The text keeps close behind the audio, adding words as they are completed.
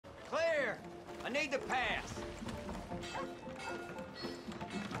need to pass.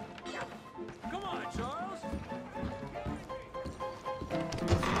 Come on, Charles.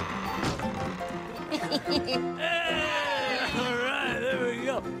 All right, there we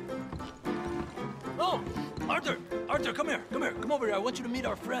go. Oh, Arthur, Arthur, come here, come over here. I want you to meet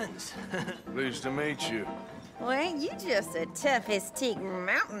our friends. Pleased to meet you. Well, ain't you just a toughest-teak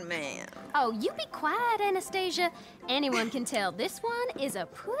mountain man? Oh, you be quiet, Anastasia. Anyone can tell this one is a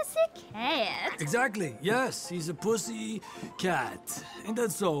pussy cat. Exactly, yes, he's a pussy cat. Ain't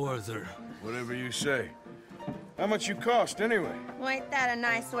that so, Arthur? Whatever you say. How much you cost, anyway? Well, ain't that a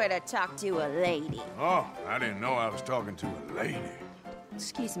nice way to talk to a lady? Oh, I didn't know I was talking to a lady.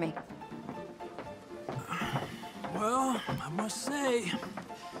 Excuse me. Well, I must say,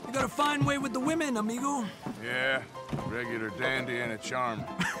 you got a fine way with the women, amigo. Yeah, regular dandy and a charmer.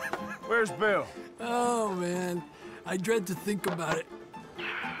 Where's Bill? Oh, man, I dread to think about it.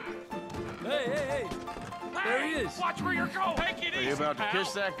 Hey! There he is. Watch where you're going. Take it Are easy, you about to pal.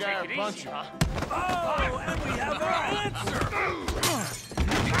 kiss that guy Take it or punch easy, him? huh? Oh, and we have our answer.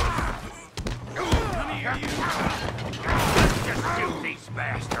 Come here, you. Let's just shoot these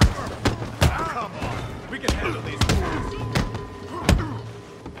bastards. Come on. We can handle these fools.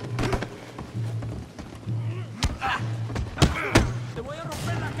 Te voy a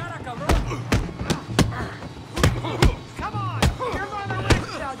romper la cara, cabrón. Come on. You're going to let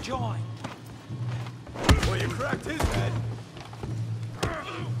now join. Well, you cracked his head.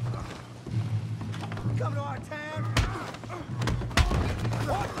 Come to our town.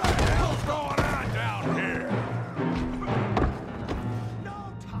 What the hell's going on down here? No,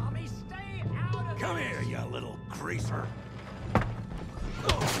 Tommy, stay out of Come here, you little greaser.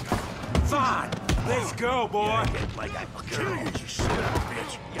 Fine. Let's go, boy. Like a girl. You son of a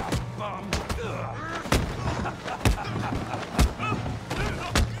bitch. You bum.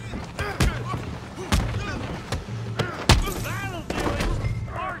 That'll do it.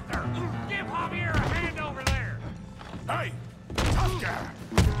 Arthur, give Javier a hand over there. Hey, tough guy.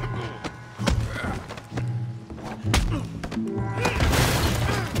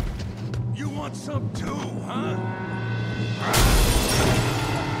 You want some too, huh?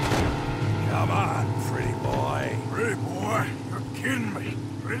 Come on, pretty boy. Pretty boy, you're kidding me.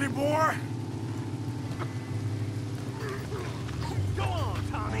 Pretty boy? Go on,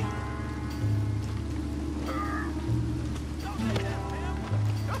 Tommy.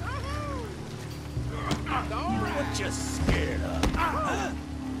 What you scared of? Huh?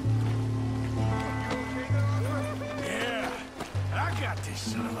 Yeah, I got this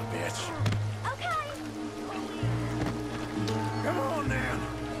son of a bitch. Okay. Come on, then,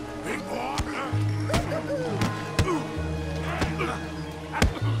 big boy.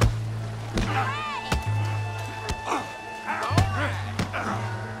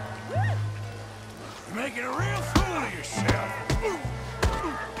 You're making a real fool of yourself.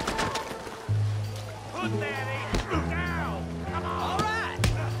 Put that ape down. Come on. All right.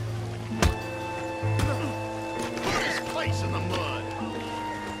 Put his face in the mud.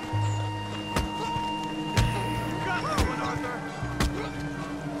 You got this one, Arthur.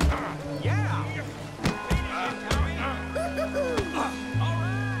 Yeah. Tommy. All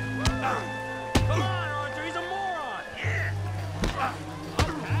right. Come on, Arthur. He's a moron. Yeah.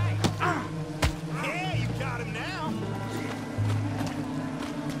 Okay. Yeah, you got him now.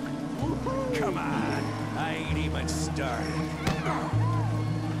 Come on, I ain't even started.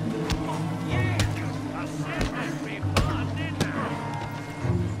 Yeah. I said that'd be fun, didn't I?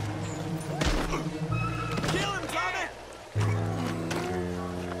 Kill him, Tommy.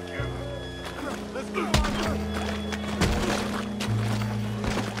 Let's go, Arthur.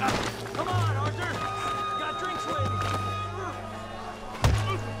 Come on, Arthur. Got drinks ready.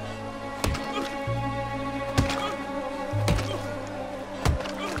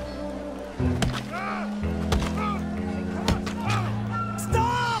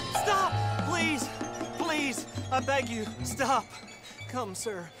 Stop! Stop! Please! Please! I beg you, stop. Come,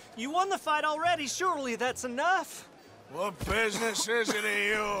 sir. You won the fight already. Surely that's enough. What business is it of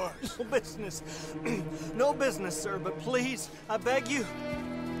yours? No business. No business, sir, but please, I beg you.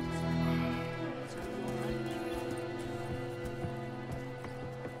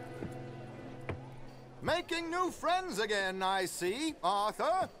 Making new friends again, I see,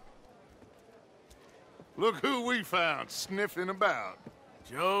 Arthur. Look who we found sniffing about.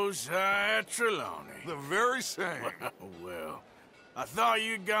 Josiah Trelawney. The very same. Well, I thought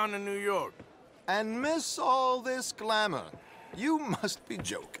you'd gone to New York. And miss all this glamour. You must be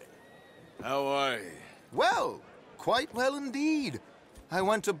joking. How are you? Well, quite well indeed. I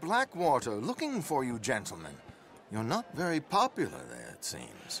went to Blackwater looking for you gentlemen. You're not very popular there, it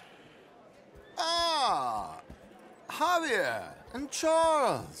seems. Ah, Javier and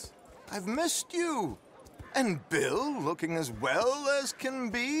Charles. I've missed you. And Bill looking as well as can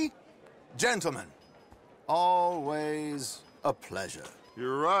be. Gentlemen, always a pleasure.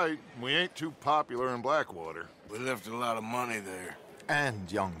 You're right. We ain't too popular in Blackwater. We left a lot of money there.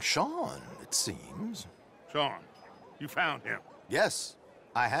 And young Sean, it seems. Sean, you found him. Yes,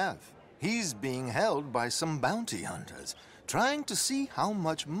 I have. He's being held by some bounty hunters, trying to see how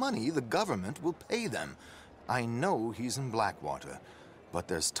much money the government will pay them. I know he's in Blackwater, but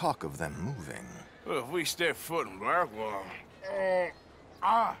there's talk of them moving. Well, if we step foot in Blackwater...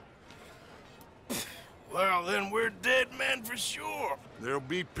 Well, then we're dead men for sure. There'll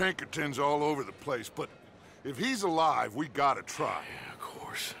be Pinkertons all over the place, but if he's alive, we gotta try. Yeah, of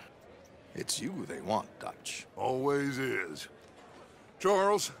course. It's you they want, Dutch. Always is.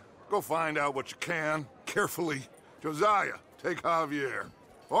 Charles, go find out what you can, carefully. Josiah, take Javier.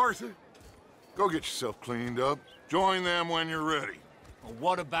 Arthur, go get yourself cleaned up. Join them when you're ready. Well,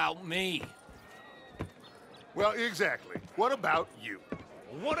 what about me? Well, exactly. What about you?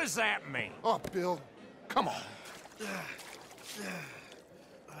 What does that mean? Oh, Bill, come on.